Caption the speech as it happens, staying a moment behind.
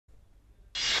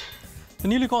The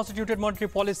newly constituted Monetary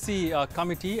Policy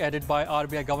Committee, headed by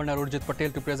RBI Governor Urjit Patel,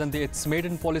 to present its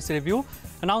maiden policy review.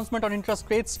 Announcement on interest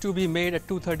rates to be made at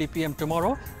 2:30 p.m.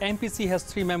 tomorrow. MPC has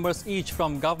 3 members each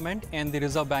from government and the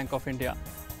Reserve Bank of India.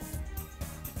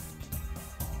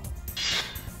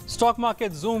 Stock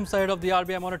market zooms ahead of the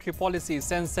RBI monetary policy.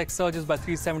 Sensex surges by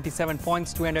 377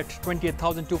 points to end at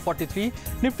 28,243.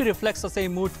 Nifty reflects the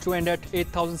same mood to end at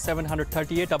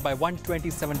 8,738, up by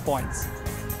 127 points.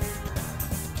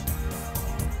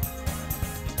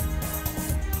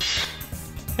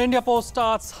 India Post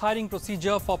starts hiring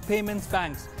procedure for payments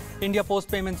banks. India Post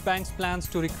Payments Banks plans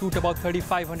to recruit about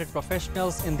 3,500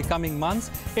 professionals in the coming months.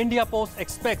 India Post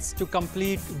expects to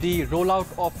complete the rollout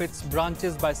of its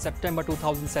branches by September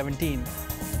 2017.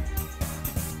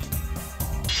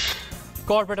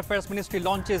 Corporate Affairs Ministry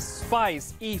launches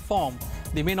SPICE e-form.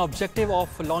 The main objective of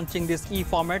launching this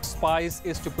e-format, SPICE,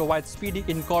 is to provide speedy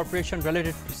incorporation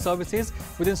related to services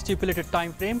within stipulated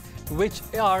time frame, which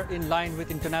are in line with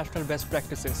international best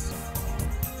practices.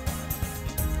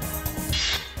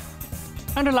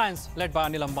 And Reliance, led by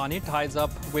Anil Ambani, ties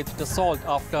up with Dassault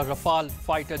after Rafale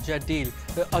fighter jet deal.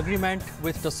 The agreement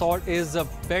with Dassault is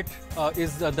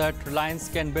that Reliance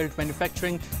can build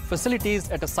manufacturing facilities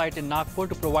at a site in Nagpur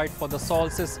to provide for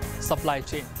Dassault's supply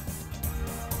chain.